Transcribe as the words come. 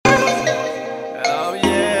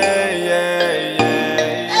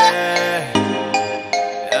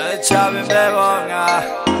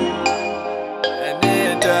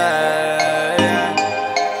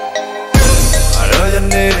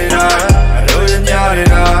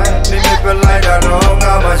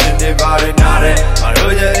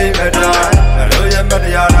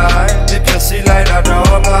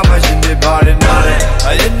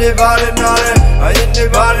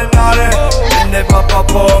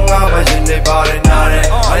ponga majinde bare nare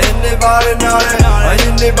ayinde bare nare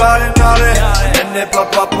ayinde bare nare nenne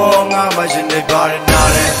papa ponga majinde bare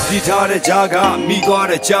nare di thare jaga mi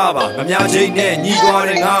tware ja ba ngmya chain ne nyi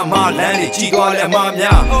tware nga ma lan ni chi tware ma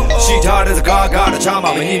mya shi thare saka ga tacha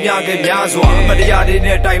ma mani mya ke mya swa mataya de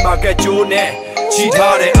ne tai ma ke cho ne chi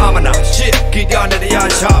thare amana shit ki ja ne ya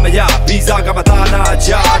cha ma ya visa ka matana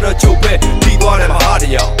ja ro chou pe di tware ma ha de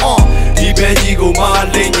ya di be ji ko ma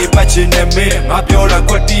lein ni pat chin ne me nga pyo da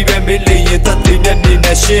kwat ti be me lein yin tat ti ne ni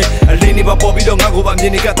ne shin a lein ni ba po pi do nga ko ba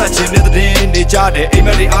myin ni ka tat chin ne tin ni ja de ai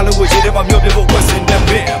ma de a long ko ye de ma myo pi ko kwat sin ne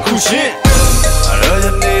me khu shin aro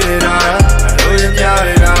yin ni de na aro yin nya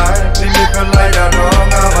de na ni ni pa lai da ro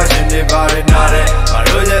nga ma chin ni ba de na de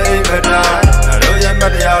aro yin ai ma da aro yin ma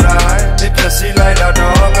de ya da ni pya si lai da ro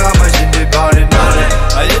nga ma chin ni ba de na de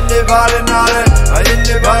ayin ni ba de na de ayin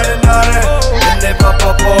ni ba de na de ne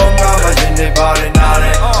papa ponga majinde bare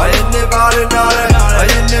nare ayinde bare nare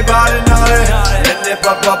ayinde bare nare ne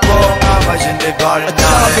papa ponga majinde bare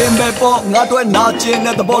nare bimbe po nga twe na chin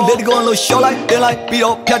ne the ball let go lo show like tin like ပြီး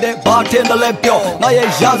တော့ဖြတ်တဲ့ဘာထင်တယ်လဲပြောငါရဲ့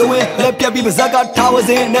ရာဇဝင်လက်ပြက်ပြီးပါဇက်ကထားဝစ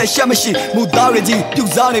င်းနဲ့ရှက်မရှိမူသားတွေကြီးပြု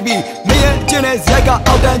စားနေပြီမင်းရဲ့ကျင်းတဲ့ဇက်က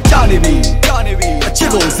အောက်တန်းချနေပြီအချစ်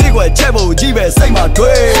ကိုဈေးကွယ်ချက်ဖို့ကြီးပဲစိတ်မှာ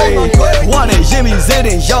တွေးဝါနဲ့ရင်ပြီးဈေးတ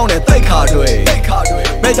င်ရောင်းတဲ့တိတ်ခါတွေ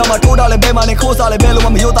ဘဲကြောင့်မတိုးတာလဲဘဲမှနဲ့ခိုးစားလဲဘဲလုံးမ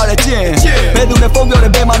မရိုးသားတဲ့ကျင်းဘဲသူနဲ့ဖုန်းပြော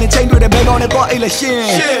တဲ့ဘဲမှနဲ့ချိန်တွေ့တဲ့ဘဲကောင်းနဲ့သွားအိတ်လဲရှင်း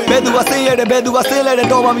ဘဲသူကဆင်းရဲတဲ့ဘဲသူကဆင်းလဲတဲ့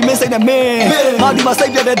တော်ပါပြီမင်းစိတ်နဲ့မင်းငါဒီမှာစိ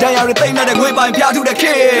တ်ပြတ်တဲ့ဒဏ်ရာတွေတိတ်နေတဲ့ငွေပိုင်ဖျားထုတဲ့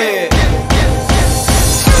ခေ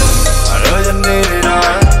အရောရနေနေတာ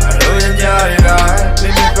အရောရညာနေတာမိ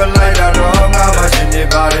မိပလိုက်တာတော့ငါမှရှင်နေ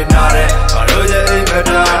ပါရနာတဲ့အရောရအိမ်မ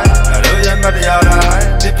တာအရောရမတရားတိုင်း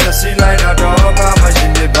ဒီပစီလိုက်တာတော့ငါမှရှ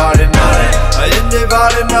င်နေပါရနာတဲ့အရင်နေပါ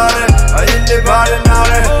ရနာတဲ့အရင်နေပါရနာ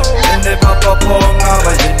တဲ့နေပပပေါ်ငါမှ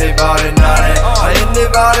ရှင်နေပါရနာတဲ့အရင်နေ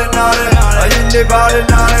ပါရနာတဲ့အရင်နေပါရ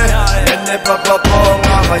နာတဲ့နေပပပေါ်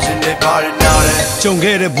ငါမှရှင်နေပါရနာတဲ့ကြုံ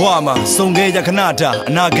ခဲ့တဲ့ဘဝမှာစုံခဲ့ရခဏတာ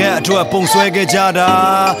အနာဂတ်အတွက်ပုံဆွဲခဲ့ကြတာ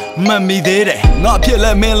မှတ်မိသေးတယ်ငါဖြစ်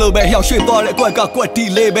လဲမင်းလိုပဲဟျောက်ရွှေ့သွားတဲ့အကွက်ကကွက်တီ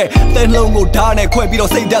လေးပဲတဲလုံးကိုဓာတ်နဲ့ခွဲပြီး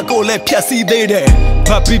တော့စိတ်ဓာတ်ကိုလည်းဖြတ်စီးသေးတယ်ဖ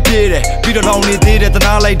တ်ပြီးပြေးတယ်ပြီးတော့တောင်းနေသေးတယ်တ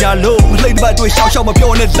နာလိုက်တာလို့မလှိတ်တစ်ပတ်တွေ့ရှောက်ရှောက်မ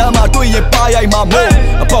ပြောနဲ့လမ်းမှာတွေ့ရင်ပါရိုက်မှာမို့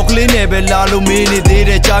အပေါက်ကလေးနဲ့ပဲလာလို့မင်းနေသေး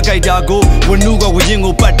တယ်ကြားကြိုက်တာကိုဝနုကဝရင်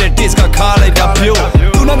ကိုပတ်တဲ့ disc ကခါလိုက်တာပြို့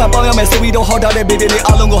သူနဲ့ငါပေါင်းရမယ်ဆိုပြီးတော့ဟောတာတဲ့ baby လေး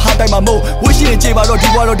အားလုံးကိုဟာတိုက်မှာမို့ဝှရှင်ကြေပါတော့ဒီ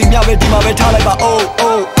ဘွားတော့ဒီမြပဲဒီမှာပဲထားလိုက်ပါအိုးအ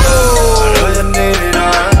ရောရနေနေတာ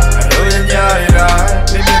အရောရညာနေတာ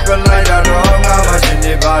မိမိပလိုက်တာတော့ငါမှရှင်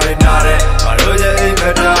နေပါရနာတဲ့အရောရအိမ်မ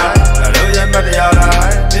တာအရောရမတရားတို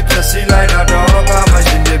င်းဒီပစီလိုက်တာတော့ငါမှ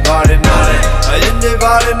ရှင်နေပါရနာတဲ့အရင်နေ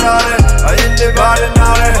ပါရနာတဲ့အရင်နေပါရနာ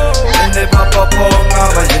တဲ့နေပပပေါ်ငါ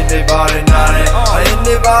မှရှင်နေပါရနာတဲ့အရင်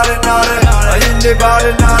နေပါရနာတဲ့အရင်နေပါရ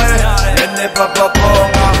နာတဲ့နေပပပေါ်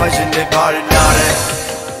ငါမှရှင်နေပါရနာတဲ့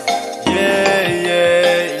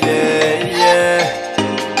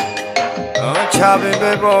Char,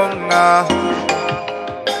 baby, bonga,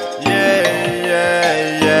 yeah, yeah,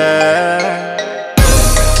 yeah.